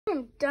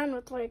I'm done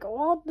with Lego.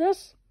 All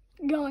this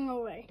going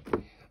away.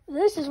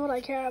 This is what I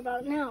care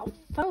about now.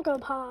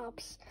 Funko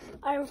Pops.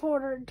 I've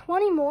ordered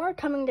 20 more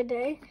coming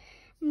today.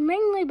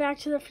 Mainly Back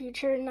to the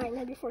Future,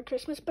 Nightmare Before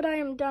Christmas, but I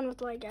am done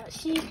with Lego.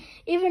 She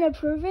even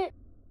approved it.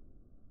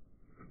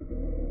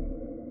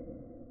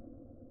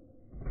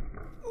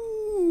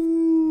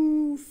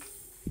 Oof.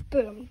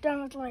 Boom,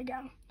 done with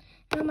Lego.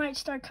 I might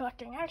start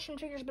collecting action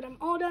figures, but I'm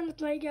all done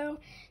with Lego.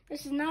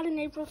 This is not an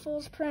April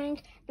Fool's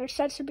prank. They're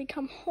set to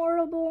become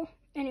horrible.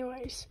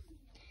 Anyways,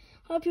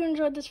 hope you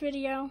enjoyed this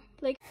video.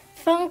 Like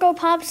Funko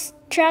Pops,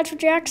 Chad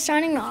Jack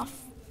signing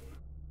off.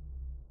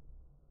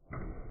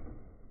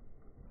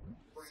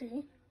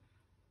 See?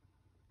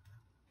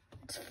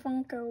 It's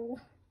Funko.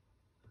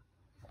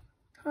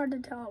 Hard to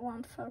tell, it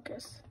won't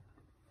focus.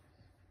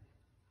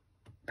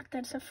 But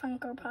that's a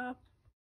Funko Pop.